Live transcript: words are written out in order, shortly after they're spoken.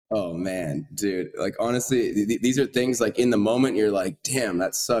Oh man, dude. Like honestly, these are things like in the moment you're like, damn,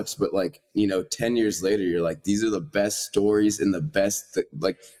 that sucks. But like, 10 years later, you're like, these are the best stories and the best,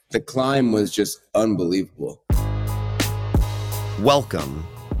 like the climb was just unbelievable. Welcome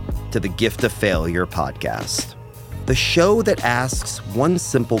to the Gift of Failure podcast, the show that asks one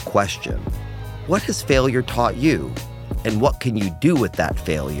simple question: what has failure taught you? And what can you do with that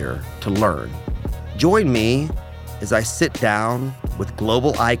failure to learn? Join me as I sit down with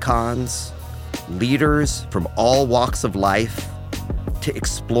global icons, leaders from all walks of life, to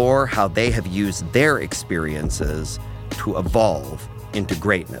explore how they have used their experiences to evolve into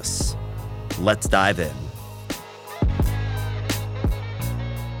greatness. Let's dive in.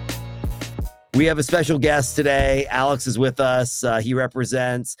 We have a special guest today. Alex is with us. He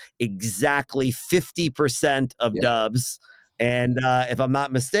represents exactly 50% of Dubs. And if I'm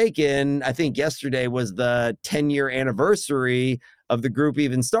not mistaken, I think yesterday was the 10-year anniversary of the group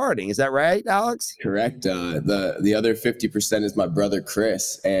even starting. Is that right, Alex? Correct. The other 50% is my brother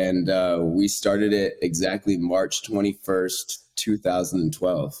Chris, and we started it exactly March 21st,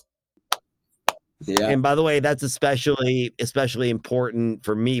 2012. Yeah. And by the way, that's especially important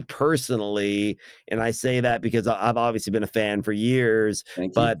for me personally. And I say that because I've obviously been a fan for years,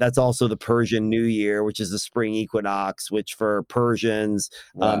 but that's also the Persian New Year, which is the spring equinox, which for Persians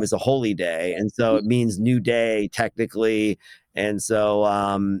is a holy day. And so it means new day technically. And so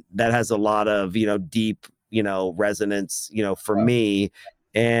that has a lot of, deep, resonance, for me.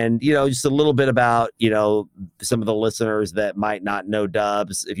 And, just a little bit about, some of the listeners that might not know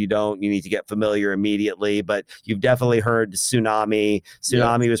Dubs. If you don't, you need to get familiar immediately. But you've definitely heard Tsunami.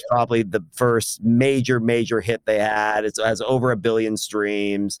 Tsunami was probably the first major hit they had. It has over 1 billion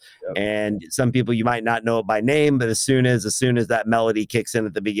streams. And some people, you might not know it by name, but as soon as that melody kicks in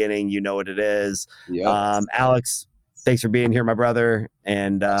at the beginning, you know what it is. Alex, thanks for being here, my brother.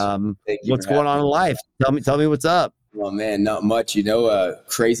 And what's going on in life? Tell me what's up. Well, man, not much, a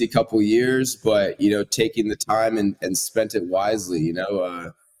crazy couple years, but, taking the time and spent it wisely,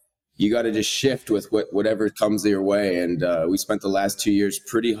 you got to just shift with whatever comes your way. And we spent the last 2 years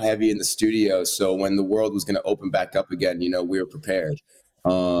pretty heavy in the studio. So when the world was going to open back up again, we were prepared.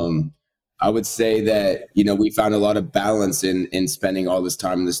 I would say that, we found a lot of balance in spending all this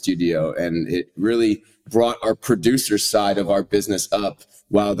time in the studio, and it really brought our producer side of our business up,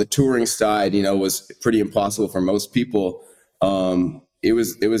 while the touring side, was pretty impossible for most people. It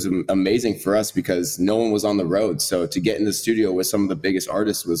was amazing for us because no one was on the road. So to get in the studio with some of the biggest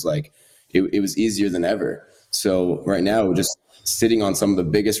artists was like, it was easier than ever. So right now we're just sitting on some of the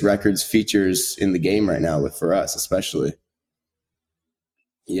biggest records, features in the game right now, for us especially.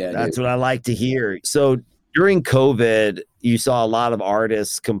 Yeah, that's what I like to hear. So during COVID, you saw a lot of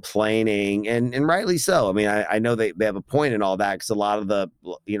artists complaining, and rightly so. I mean, I know they have a point in all that, because a lot of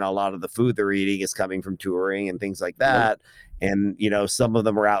the food they're eating is coming from touring and things like that. And, some of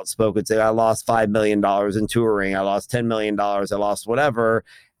them are outspoken, say, I lost $5 million in touring. I lost $10 million. I lost whatever,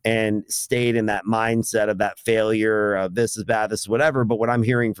 and stayed in that mindset of that failure of this is bad, this is whatever. But what I'm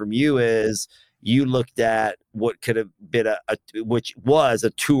hearing from you is you looked at what could have been which was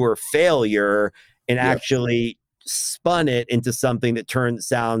a tour failure, and actually spun it into something that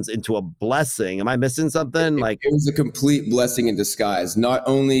sounds into a blessing. Am I missing something? It was a complete blessing in disguise, not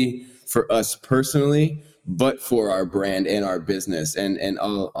only for us personally, but for our brand and our business. And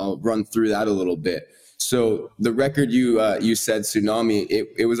I'll run through that a little bit. So the record you said, Tsunami,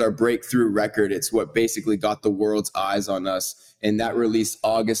 it was our breakthrough record. It's what basically got the world's eyes on us, and that released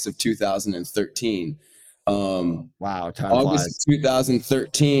August of 2013. Wow, time August flies.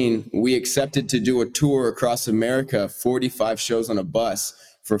 2013, we accepted to do a tour across America, 45 shows on a bus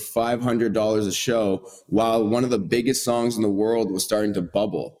for $500 a show, while one of the biggest songs in the world was starting to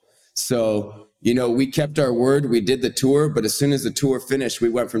bubble. So, we kept our word. We did the tour, but as soon as the tour finished, we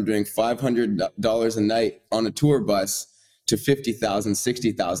went from doing $500 a night on a tour bus to $50,000,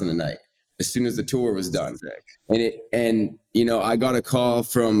 $60,000 a night as soon as the tour was done. And I got a call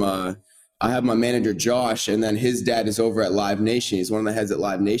from I have my manager, Josh, and then his dad is over at Live Nation. He's one of the heads at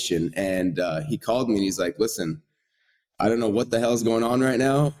Live Nation. And he called me and he's like, listen, I don't know what the hell's going on right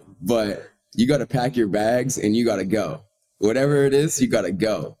now, but you got to pack your bags and you got to go. Whatever it is, you got to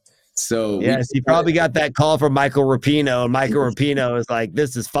go. So yes, you probably got that call from Michael Rapino, and Michael Rapino is like,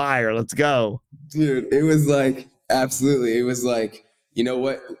 this is fire. Let's go. Dude, it was like, absolutely. It was like, you know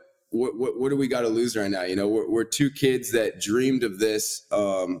what do we got to lose right now? We're two kids that dreamed of this.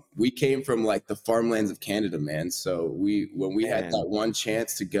 We came from like the farmlands of Canada, man. So when we had that one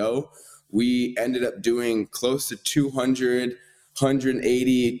chance to go, we ended up doing close to 200,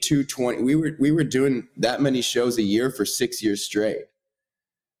 180, 220. We were doing that many shows a year for 6 years straight.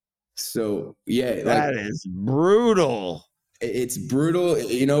 So yeah, like That is brutal. it's brutal,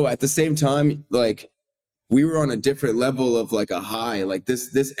 you know, at the same time, like we were on a different level of like a high, like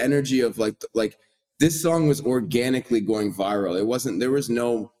this energy of like this song was organically going viral. It wasn't, there was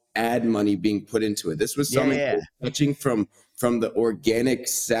no ad money being put into it. This was Yeah, something yeah. touching from the organic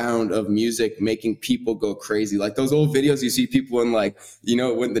sound of music, making people go crazy. Like those old videos you see people in, like, you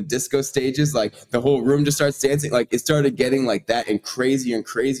know, when the disco stages, like the whole room just starts dancing. Like it started getting like that, and crazier and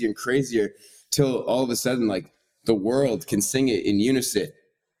crazier and crazier, till all of a sudden like the world can sing it in unison.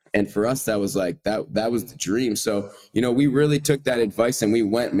 And for us, that was like that was the dream. So, you know, we really took that advice and we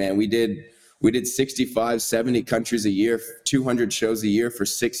went, man. We did 65, 70 countries a year, 200 shows a year for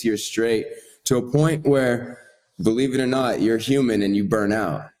 6 years straight, to a point where, believe it or not, you're human and you burn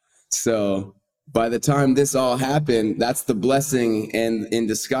out. So by the time this all happened, that's the blessing and in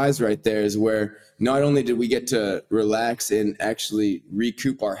disguise right there, is where not only did we get to relax and actually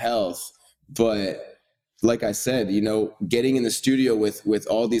recoup our health, but like I said, you know, getting in the studio with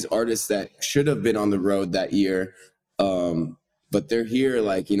all these artists that should have been on the road that year, but they're here.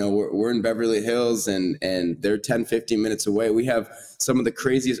 Like, you know, we're in Beverly Hills, and they're 10, 15 minutes away. We have some of the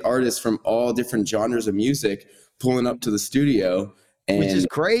craziest artists from all different genres of music pulling up to the studio. Which is And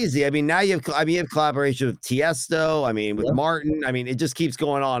crazy. I mean, now you have collaboration with Tiesto. I mean, with yeah, Martin. I mean, it just keeps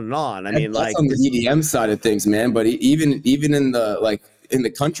going on and on. I mean, that's like on the this. EDM side of things, man. But even in the, like, in the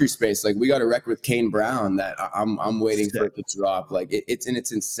country space, like we got a record with Kane Brown that I'm waiting for it to drop. Like it's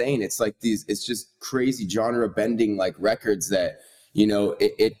insane. It's like it's just crazy genre bending like records that, you know,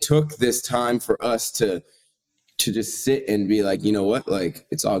 it took this time for us to just sit and be like, you know what, like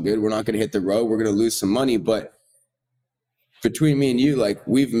it's all good. We're not going to hit the road. We're going to lose some money, but between me and you, like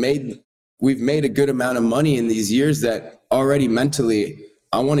we've made a good amount of money in these years that already mentally,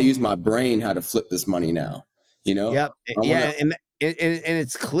 I want to use my brain how to flip this money now. You know, Yep. I want Yeah, to. and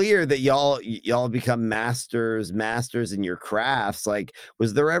it's clear that y'all become masters in your crafts. Like,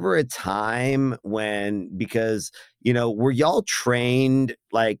 was there ever a time when, because, you know, were y'all trained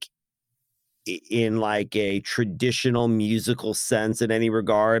like in like a traditional musical sense in any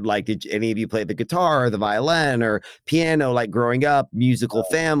regard? Like, did any of you play the guitar or the violin or piano, like growing up, musical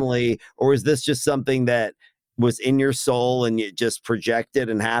family? Or is this just something that was in your soul and it just projected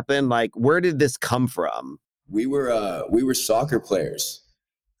and happened? Like, where did this come from? We were soccer players.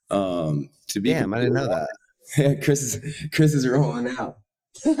 To be Damn, I didn't completely know that. honest, Chris is rolling out.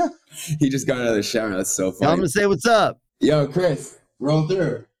 He just got out of the shower. That's so Tell funny. him to say what's up. Yo, Chris, roll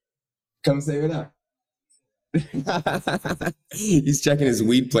through. Come say what up. He's checking his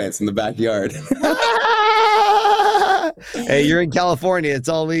weed plants in the backyard. Hey, you're in California. It's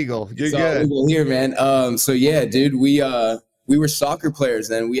all legal. You're It's all good. legal here, man. So yeah, dude, we were soccer players,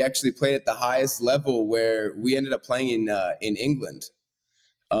 and we actually played at the highest level, where we ended up playing in England.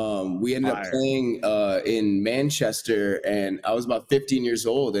 We ended up Fire. playing in Manchester, and I was about 15 years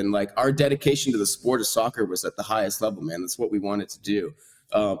old, and like our dedication to the sport of soccer was at the highest level, man. That's what we wanted to do.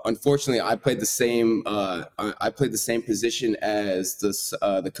 Unfortunately, I played the same. I played the same position as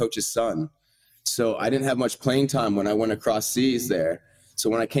the coach's son, so I didn't have much playing time when I went across seas there. So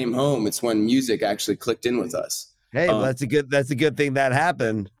when I came home, it's when music actually clicked in with us. Hey, well, that's a good thing that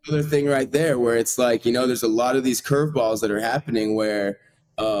happened. Other thing right there, where it's like, you know, there's a lot of these curveballs that are happening where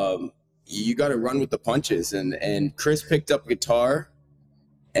you got to run with the punches. And Chris picked up guitar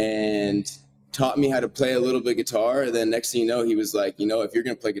and taught me how to play a little bit of guitar. And then next thing you know, he was like, you know, if you're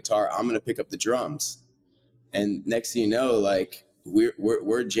going to play guitar, I'm going to pick up the drums. And next thing you know, like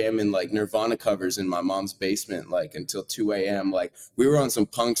we're jamming like Nirvana covers in my mom's basement, like until 2 a.m. Like we were on some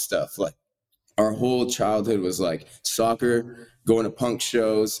punk stuff. Like our whole childhood was like soccer, going to punk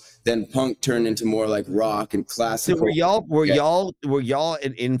shows. Then punk turned into more like rock and So classical. were y'all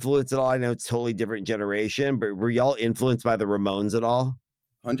an influence at all? I know it's totally different generation, but were y'all influenced by the Ramones at all?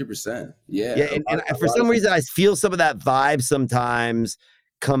 100%. Yeah. Yeah, and for some reason, I feel some of that vibe sometimes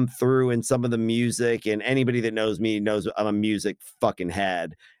come through in some of the music. And anybody that knows me knows I'm a music fucking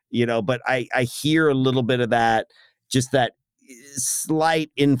head, you know. But I hear a little bit of that, just that slight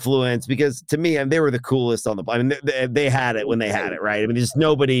influence, because to me, and they were the coolest on the. I mean, they had it when they had it, right? I mean, there's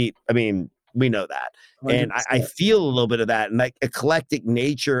nobody. I mean, we know that, and I feel a little bit of that, and like eclectic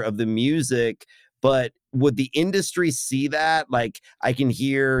nature of the music. But would the industry see that? Like, I can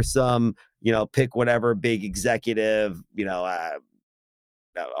hear some, you know, pick whatever big executive, you know,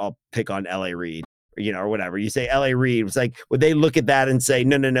 I'll pick on LA Reid, you know, or whatever. You say LA Reid, it's like, would they look at that and say,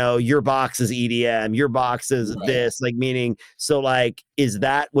 no, your box is EDM, your box is this, like, meaning, so like,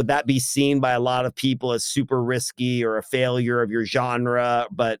 would that be seen by a lot of people as super risky or a failure of your genre?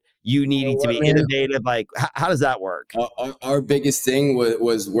 But you You know needing to what, be man? innovative? Like, how does that work? Our biggest thing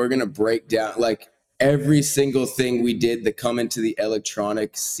was we're gonna break down like every single thing we did to come into the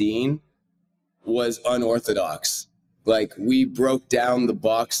electronic scene was unorthodox. Like we broke down the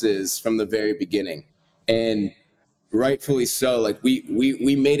boxes from the very beginning, and rightfully so. Like we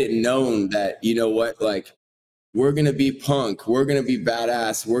made it known that, you know what, like we're gonna be punk, we're gonna be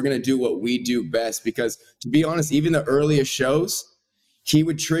badass, we're gonna do what we do best. Because to be honest, even the earliest shows, he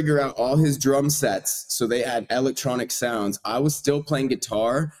would trigger out all his drum sets so they had electronic sounds. I was still playing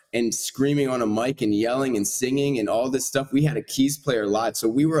guitar and screaming on a mic and yelling and singing and all this stuff. We had a keys player live, so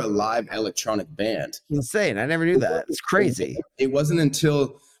we were a live electronic band. Insane. I never knew that. It's crazy. It wasn't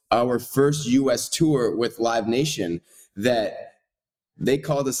until our first US tour with Live Nation that they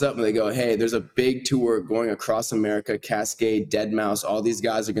called us up and they go, hey, there's a big tour going across America, Cascade, Dead Mouse, all these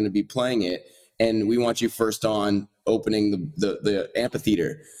guys are going to be playing it, and we want you first on opening the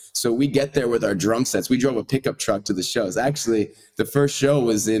amphitheater. So we get there with our drum sets. We drove a pickup truck to the shows. Actually, the first show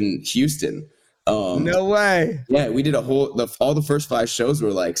was in Houston. No way. Yeah, we did all the first 5 shows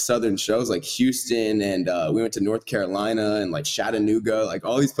were like Southern shows, like Houston, and we went to North Carolina and like Chattanooga, like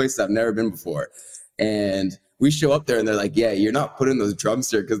all these places I've never been before. And we show up there and they're like, yeah, you're not putting those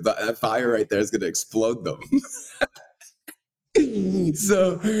drums here because that fire right there is going to explode them.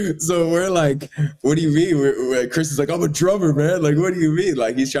 so we're like, what do you mean? Chris is like, I'm a drummer, man. Like, what do you mean?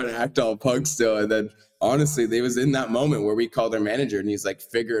 Like, he's trying to act all punk still. And then honestly, they was in that moment where we called our manager and he's like,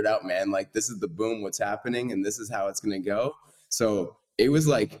 figure it out, man. Like, this is the boom, what's happening, and this is how it's going to go. So it was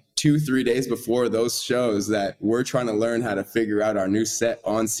like 2-3 days before those shows that we're trying to learn how to figure out our new set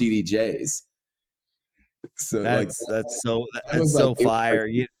on CDJs. So that's so like, fire.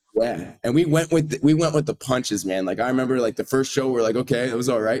 Yeah, and we went with the punches, man. Like I remember, like the first show, we're like, okay, it was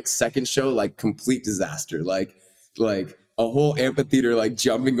all right. Second show, like complete disaster. Like a whole amphitheater, like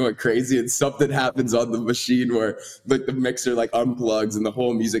jumping, going crazy, and something happens on the machine where like the mixer like unplugs and the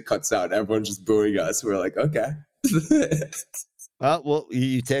whole music cuts out. Everyone's just booing us. We're like, okay. Well,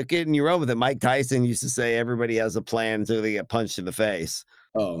 you took it and you run with it. Mike Tyson used to say everybody has a plan until they get punched in the face.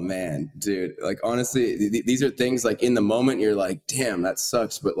 Oh man, dude, like honestly, these are things like in the moment you're like, damn, that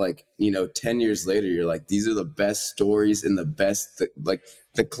sucks. But like, 10 years later, you're like, these are the best stories and the best, like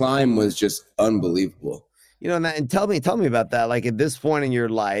the climb was just unbelievable. And tell me about that. Like at this point in your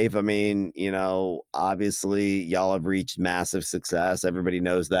life, I mean, obviously y'all have reached massive success. Everybody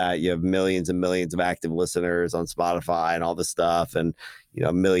knows that. You have millions and millions of active listeners on Spotify and all this stuff, and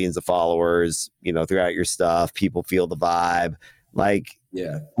millions of followers, throughout your stuff. People feel the vibe. Like,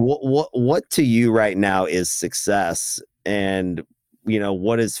 yeah, what to you right now is success, and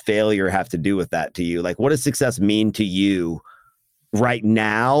what does failure have to do with that to you? Like, what does success mean to you right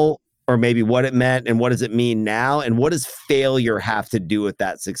now, or maybe what it meant, and what does it mean now, and what does failure have to do with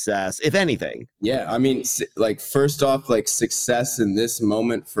that success, if anything? Yeah, I mean, like first off, like success in this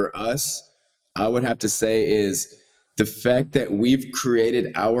moment for us, I would have to say is the fact that we've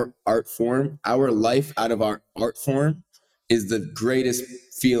created our art form, our life out of our art form is the greatest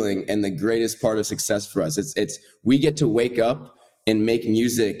feeling and the greatest part of success for us. It's we get to wake up and make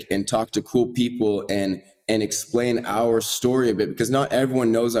music and talk to cool people and explain our story a bit, because not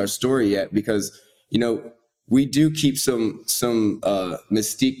everyone knows our story yet, because we do keep some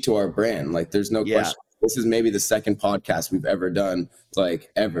mystique to our brand. Like there's no question. This is maybe the second podcast we've ever done, like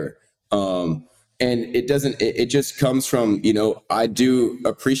ever. And it just comes from, I do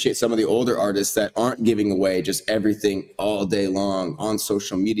appreciate some of the older artists that aren't giving away just everything all day long on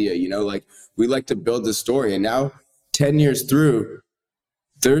social media. Like we like to build the story. And now 10 years through,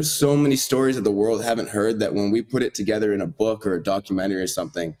 there's so many stories that the world haven't heard that when we put it together in a book or a documentary or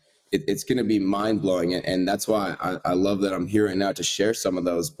something, it's going to be mind blowing. And that's why I love that I'm here right now to share some of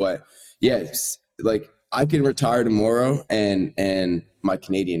those. But yes, like I can retire tomorrow, and my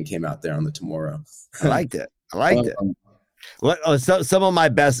Canadian came out there on the tomorrow. I liked it. So some of my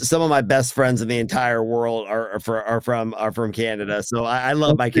best friends in the entire world are from Canada. So I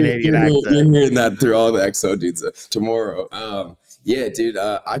love my Canadian accent. You're hearing that through all the XO dudes. Tomorrow. Yeah, dude,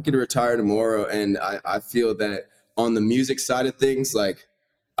 I could retire tomorrow, and I feel that on the music side of things, like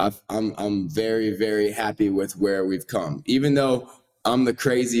I'm very, very happy with where we've come. Even though I'm the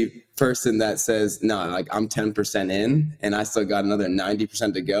crazy person that says, no, like I'm 10% in and I still got another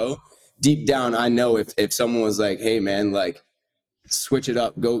 90% to go. Deep down, I know if someone was like, hey man, like switch it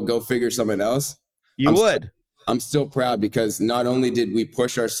up, go figure something else. I'm still proud, because not only did we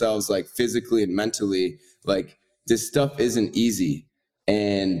push ourselves like physically and mentally, like this stuff isn't easy.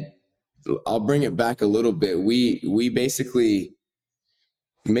 And I'll bring it back a little bit. We basically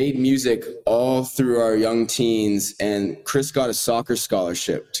made music all through our young teens, and Chris got a soccer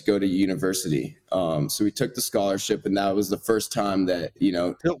scholarship to go to university. So we took the scholarship, and that was the first time that, you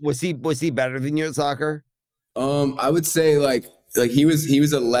know. Was he better than you at soccer? I would say like he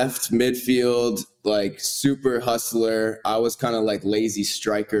was a left midfield, like super hustler. I was kind of like lazy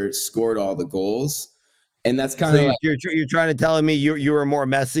striker, scored all the goals. And that's kind So of like you're trying to tell me you were more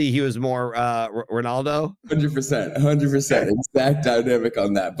Messi, he was more Ronaldo? 100%, 100% exact dynamic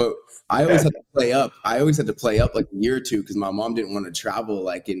on that. But I always had to play up. I always had to play up like a year or two because my mom didn't want to travel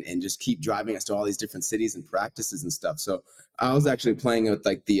like and just keep driving us to all these different cities and practices and stuff. So I was actually playing with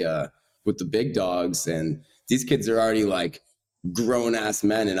like with the big dogs, and these kids are already like grown ass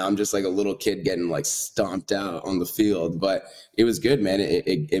men, and I'm just like a little kid getting like stomped out on the field. But it was good, man.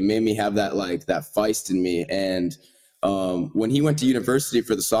 It made me have that like that feist in me. And when he went to university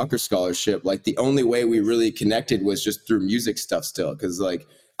for the soccer scholarship, like the only way we really connected was just through music stuff still. Cause like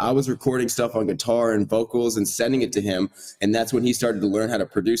I was recording stuff on guitar and vocals and sending it to him. And that's when he started to learn how to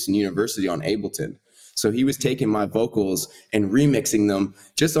produce in university on Ableton. So he was taking my vocals and remixing them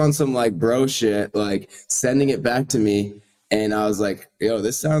just on some like bro shit, like sending it back to me. And I was like, yo,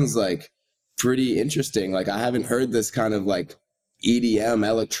 this sounds like pretty interesting. Like I haven't heard this kind of like EDM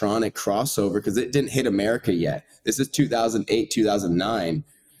electronic crossover because it didn't hit America yet. This is 2008, 2009.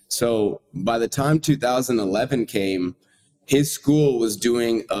 So by the time 2011 came, his school was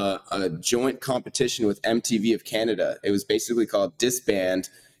doing a joint competition with MTV of Canada. It was basically called Disband,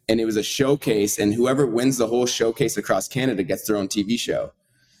 and it was a showcase, and whoever wins the whole showcase across Canada gets their own TV show.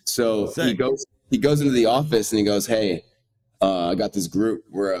 So he goes into the office and he goes, hey, I got this group.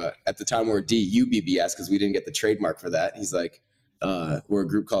 We're at the time we're DUBBS because we didn't get the trademark for that. He's like, we're a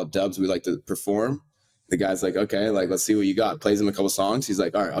group called Dubs. We like to perform. The guy's like, okay, like let's see what you got. Plays him a couple songs. He's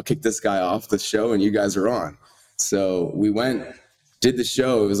like, all right, I'll kick this guy off the show, and you guys are on. So we went, did the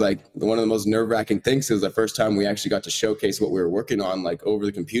show. It was like one of the most nerve-wracking things. It was the first time we actually got to showcase what we were working on, like over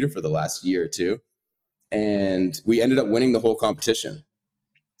the computer for the last year or two, and we ended up winning the whole competition.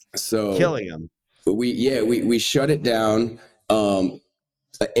 So killing him. We shut it down.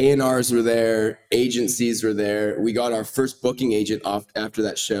 A&Rs were there, agencies were there. We got our first booking agent off after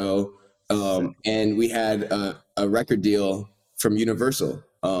that show, and we had a record deal from Universal.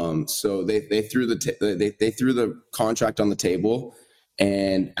 So they threw they threw the contract on the table,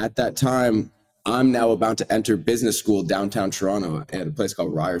 and at that time, I'm now about to enter business school downtown Toronto at a place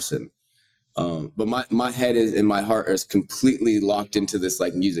called Ryerson. But my head is and my heart is completely locked into this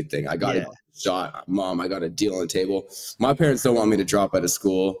like music thing. I got a shot, mom. I got a deal on the table. My parents don't want me to drop out of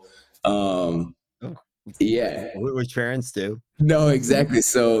school. Yeah, which parents do. No, exactly.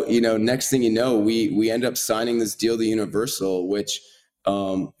 So next thing you know, we end up signing this deal to Universal, which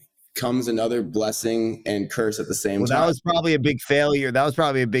comes another blessing and curse at the same time. That was probably a big failure. That was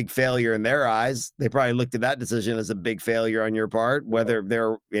probably a big failure in their eyes. They probably looked at that decision as a big failure on your part, whether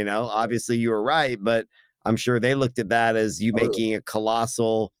they're, obviously you were right, but I'm sure they looked at that as you making a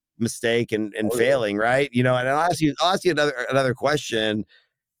colossal mistake and failing, right? And I'll ask you another question.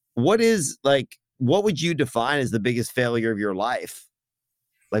 What would you define as the biggest failure of your life?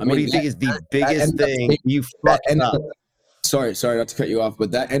 Like, what do you think is the biggest thing you fucked up? Sorry not to cut you off,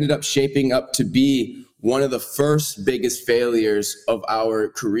 but that ended up shaping up to be one of the first biggest failures of our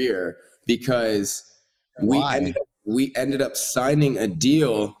career because we ended up signing a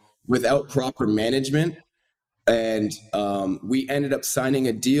deal without proper management, and we ended up signing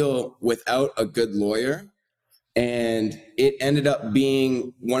a deal without a good lawyer, and it ended up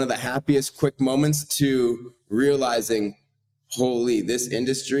being one of the happiest quick moments to realizing, holy, this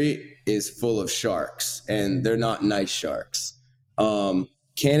industry is full of sharks, and they're not nice sharks.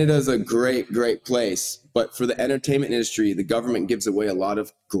 Canada's a great place, but for the entertainment industry, the government gives away a lot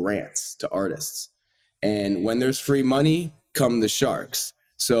of grants to artists. And when there's free money, come the sharks.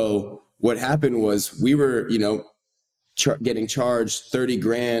 So what happened was we were, getting charged 30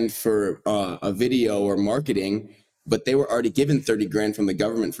 grand for a video or marketing, but they were already given 30 grand from the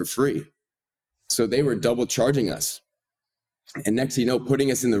government for free. So they were double charging us. And next thing you know, putting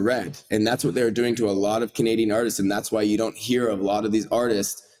us in the red. And that's what they're doing to a lot of Canadian artists. And that's why you don't hear of a lot of these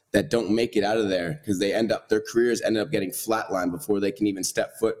artists that don't make it out of there, because their careers ended up getting flatlined before they can even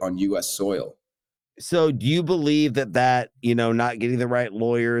step foot on US soil. So do you believe that, not getting the right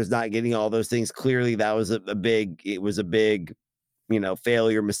lawyers, not getting all those things, clearly that was a big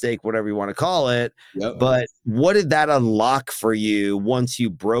failure, mistake, whatever you want to call it. Yep. But what did that unlock for you once you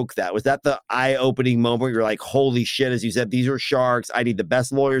broke that? Was that the eye-opening moment where you're like, holy shit, as you said, these are sharks. I need the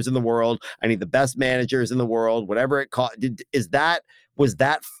best lawyers in the world. I need the best managers in the world, whatever it cost. Was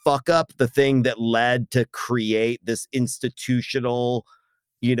that fuck up the thing that led to create this institutional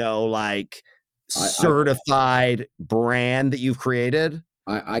like certified brand that you've created?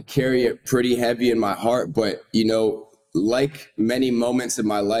 I carry it pretty heavy in my heart, but like many moments in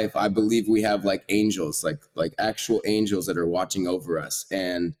my life, I believe we have like angels, like actual angels that are watching over us.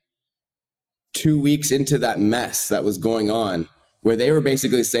 And 2 weeks into that mess that was going on, where they were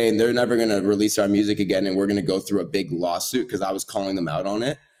basically saying they're never going to release our music again and we're going to go through a big lawsuit, because I was calling them out on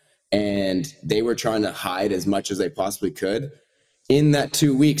it, and they were trying to hide as much as they possibly could. In that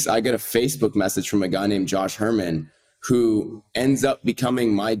 2 weeks, I get a Facebook message from a guy named Josh Herman, who ends up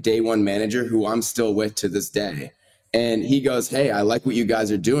becoming my day one manager, who I'm still with to this day. And he goes, "Hey, I like what you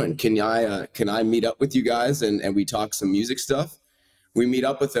guys are doing. Can I meet up with you guys and we talk some music stuff?" We meet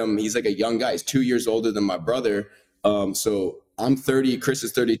up with him. He's like a young guy. He's 2 years older than my brother. So I'm 30, Chris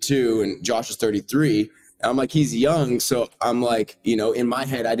is 32, and Josh is 33. I'm like, he's young. So I'm like, in my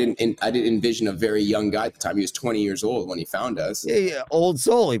head, I didn't envision a very young guy at the time. He was 20 years old when he found us. Yeah, old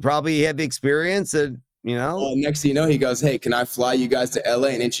soul. He probably had the experience and, next thing you know, he goes, "Hey, can I fly you guys to LA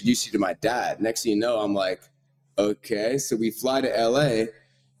and introduce you to my dad?" Next thing you know, I'm like, okay. So we fly to LA.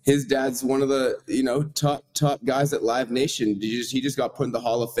 His dad's one of the, top guys at Live Nation. He just got put in the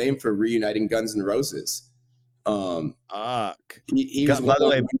Hall of Fame for reuniting Guns N' Roses. He was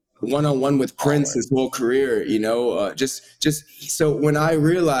one-on-one with Prince his whole career, so when I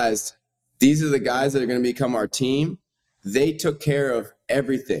realized these are the guys that are going to become our team, they took care of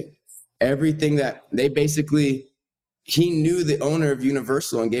everything that they basically, he knew the owner of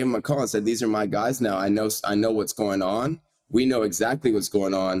Universal and gave him a call and said, "These are my guys now. I know what's going on. We know exactly what's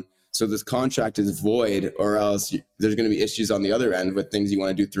going on. So this contract is void, or else there's going to be issues on the other end with things you want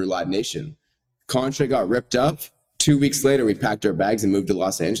to do through Live Nation." Contract got ripped up. 2 weeks later, we packed our bags and moved to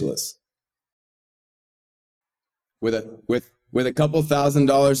Los Angeles with a couple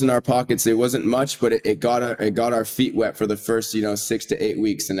 $1,000s in our pockets. It wasn't much, but it got our feet wet for the first 6 to 8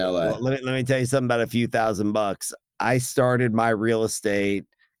 weeks in LA. Well, let me tell you something about a few $1,000. I started my real estate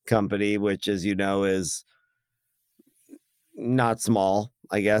company, which, as you know, is not small,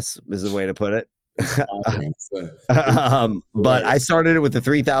 I guess is the way to put it. But I started it with a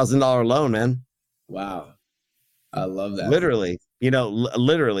 $3,000 loan, man. Wow. I love that. Literally,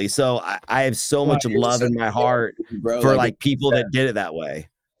 literally. So I have so much love in my heart for like people that did it that way.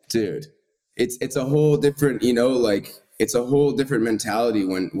 Dude, it's a whole different, it's a whole different mentality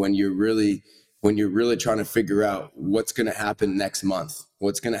when you're really trying to figure out what's going to happen next month,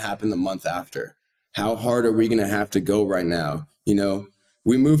 what's going to happen the month after. How hard are we going to have to go right now?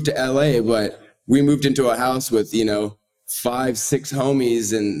 We moved to LA, but we moved into a house with, 5, 6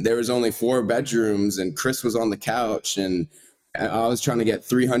 homies, and there was only 4 bedrooms, and Chris was on the couch, and I was trying to get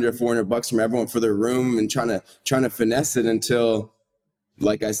 $300, $400 from everyone for their room and trying to finesse it until,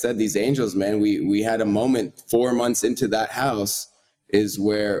 like I said, these angels, man, we had a moment 4 months into that house is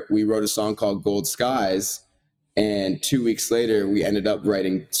where we wrote a song called Gold Skies. And 2 weeks later, we ended up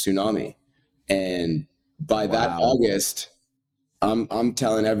writing Tsunami. And by that August, I'm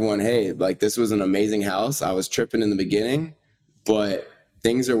telling everyone, hey, like, this was an amazing house. I was tripping in the beginning, but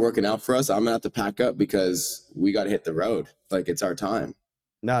things are working out for us. I'm gonna have to pack up because we got to hit the road. Like, it's our time.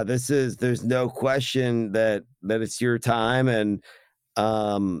 No, there's no question that it's your time. And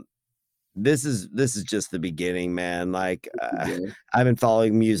this is just the beginning, man. Like, I've been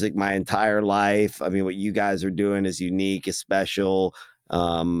following music my entire life. I mean, what you guys are doing is unique, is special.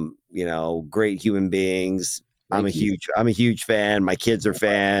 Great human beings. I'm a huge fan. My kids are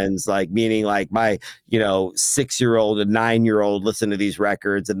fans, like, meaning like my, 6-year-old and 9-year-old listen to these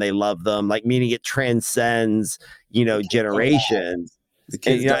records and they love them, like, meaning it transcends, generations.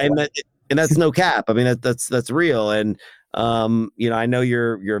 And that's no cap. I mean, that's real. And, I know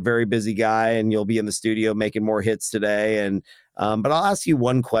you're a very busy guy and you'll be in the studio making more hits today. And, but I'll ask you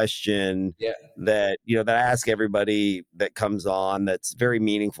one question that I ask everybody that comes on, that's very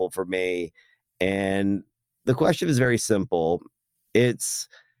meaningful for me. And the question is very simple. It's,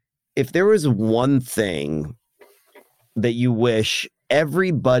 if there was one thing that you wish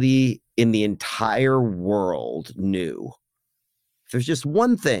everybody in the entire world knew, if there's just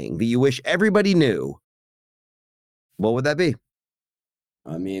one thing that you wish everybody knew, what would that be?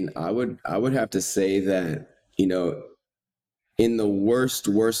 I mean, I would have to say that, in the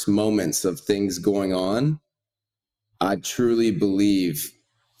worst moments of things going on, I truly believe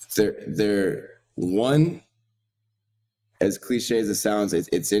they're one, as cliche as it sounds,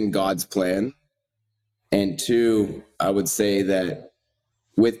 it's in God's plan. And 2, I would say that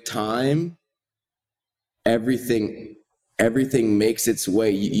with time, everything makes its way.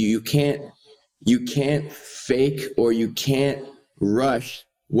 You can't fake, or you can't rush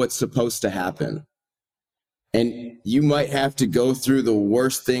what's supposed to happen. And you might have to go through the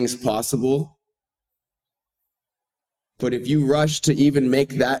worst things possible. But if you rush to even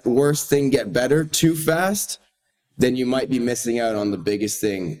make that worst thing get better too fast, then you might be missing out on the biggest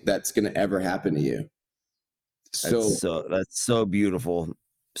thing that's going to ever happen to you. That's so beautiful.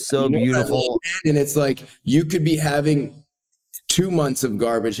 So beautiful. And it's like, you could be having 2 months of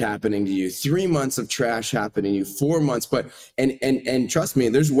garbage happening to you, 3 months of trash happening to you, 4 months, but and trust me,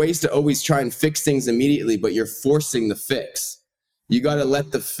 there's ways to always try and fix things immediately, but you're forcing the fix. You got to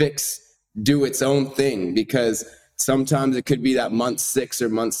let the fix do its own thing, because sometimes it could be that month 6 or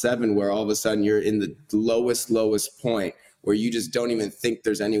month 7 where all of a sudden you're in the lowest point where you just don't even think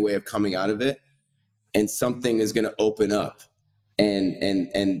there's any way of coming out of it, and something is going to open up.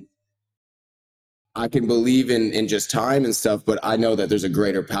 And I can believe in just time and stuff, but I know that there's a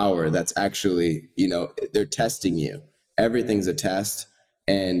greater power that's actually, they're testing you. Everything's a test.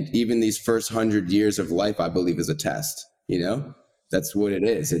 And even these first 100 years of life, I believe, is a test. That's what it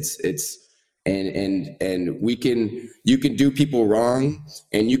is. And you can do people wrong,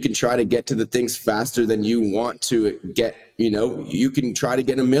 and you can try to get to the things faster than you want to get. You can try to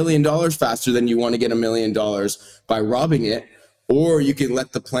get $1 million faster than you want to get $1 million by robbing it, or you can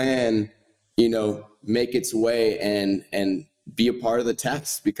let the plan make its way and be a part of the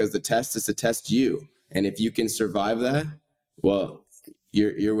test, because the test is to test you. And if you can survive that, well,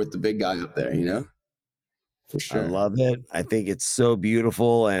 you're with the big guy up there, for sure. I love it. I think it's so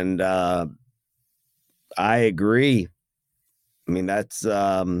beautiful. And I agree. I mean, that's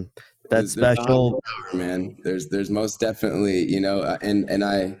special, power, man. There's most definitely, and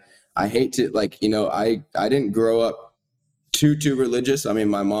I hate to, I didn't grow up too religious. I mean,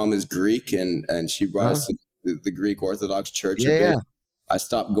 my mom is Greek, and she brought us to the Greek Orthodox Church a bit. I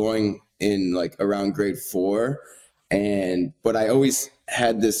stopped going in around grade 4, but I always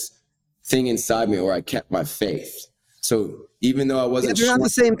had this thing inside me where I kept my faith. So even though I wasn't, they're not the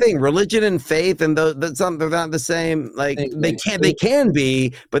same thing. Religion and faith, and they're not the same. Like they can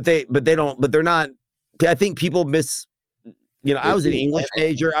be, but they're not. I think people miss. I was an English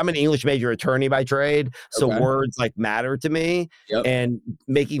major. I'm an English major attorney by trade. So words matter to me. Yep. And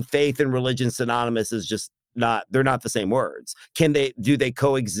making faith and religion synonymous is just they're not the same words. Do they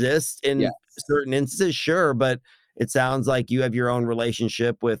coexist in certain instances? Sure. But it sounds like you have your own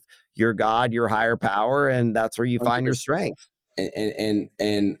relationship with your God, your higher power, and that's where you find your strength. And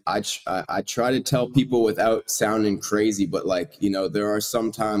I try to tell people without sounding crazy, but there are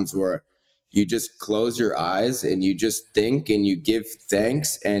some times where you just close your eyes and you just think and you give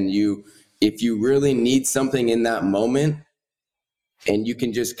thanks, and if you really need something in that moment and you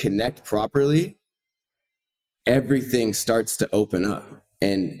can just connect properly, everything starts to open up.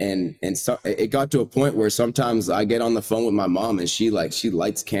 And so it got to a point where sometimes I get on the phone with my mom, and she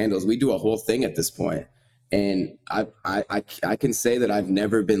lights candles. We do a whole thing at this point. And I can say that I've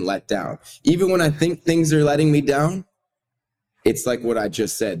never been let down. Even when I think things are letting me down, it's like what I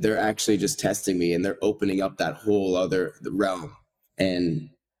just said. They're actually just testing me, and they're opening up that whole other realm. And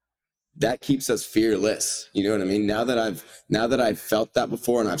that keeps us fearless. You know what I mean? Now that I've felt that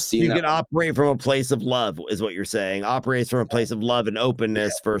before, and I've seen you can operate from a place of love, is what you're saying. Operates from a place of love and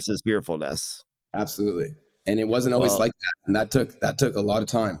openness versus fearfulness. Absolutely. And it wasn't always like that. And that took a lot of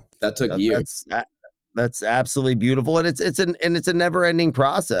time. That took years. That's absolutely beautiful. And it's a never ending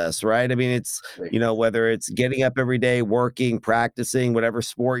process, right? I mean, it's, whether it's getting up every day, working, practicing, whatever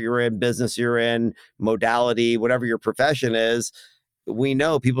sport you're in, business you're in, modality, whatever your profession is, we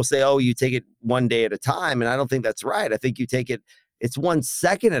know people say, oh, you take it one day at a time. And I don't think that's right. I think you take it's 1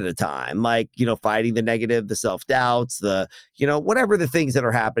 second at a time, fighting the negative, the self-doubts, the, whatever the things that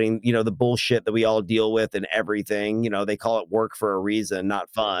are happening, the bullshit that we all deal with and everything. They call it work for a reason,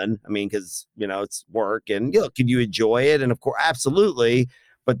 not fun. I mean, because, it's work, and, can you enjoy it? And of course, absolutely.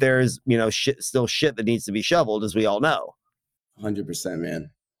 But there's, still shit that needs to be shoveled, as we all know. 100%,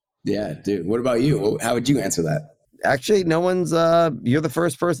 man. Yeah, dude. What about you? How would you answer that? Actually, no one's, you're the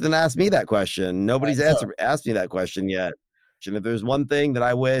first person to ask me that question. Nobody's asked me that question yet. And if there's one thing that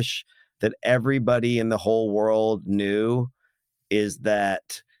I wish that everybody in the whole world knew, is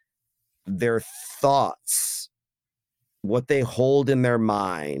that their thoughts, what they hold in their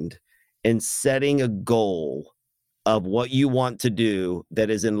mind, and setting a goal of what you want to do that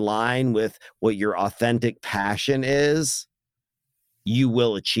is in line with what your authentic passion is, you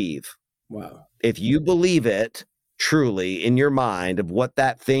will achieve. Wow. If you believe it truly in your mind of what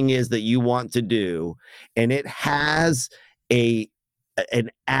that thing is that you want to do, and it has an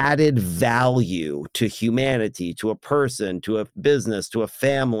added value to humanity, to a person, to a business, to a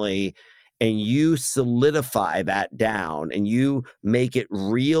family, and you solidify that down and you make it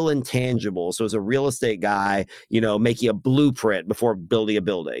real and tangible. So as a real estate guy, making a blueprint before building a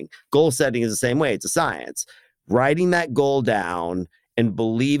building. Goal setting is the same way. It's a science. Writing that goal down and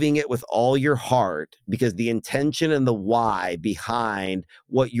believing it with all your heart, because the intention and the why behind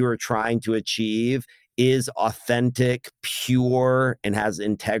what you're trying to achieve is authentic, pure, and has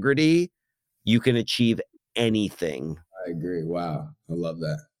integrity, you can achieve anything. I agree. Wow. I love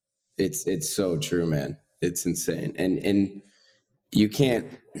that. It's so true, man. It's insane. And you can't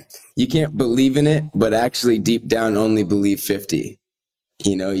believe in it, but actually deep down only believe 50.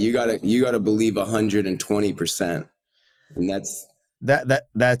 You gotta believe 120%. And that's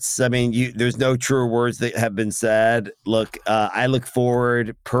there's no truer words that have been said. Look, I look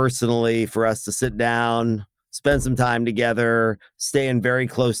forward personally for us to sit down, spend some time together, stay in very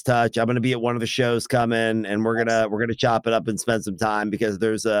close touch. I'm going to be at one of the shows coming, and we're gonna chop it up and spend some time, because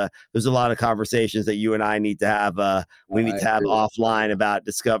there's a lot of conversations that you and I need to have. We need to have offline about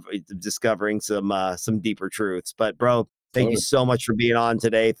discovering some deeper truths. But bro, thank you so much for being on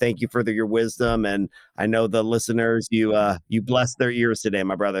today. Thank you for your wisdom, and I know the listeners, you blessed their ears today,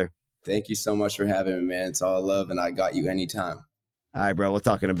 my brother. Thank you so much for having me, man. It's all love, and I got you anytime. All right, bro. We'll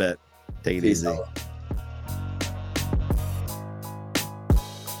talk in a bit. Take it easy.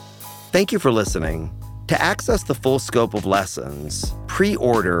 Thank you for listening. To access the full scope of lessons,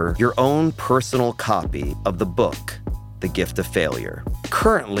 pre-order your own personal copy of the book, The Gift of Failure,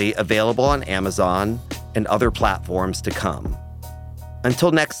 currently available on Amazon and other platforms to come.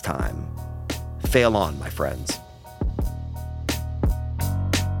 Until next time, fail on, my friends.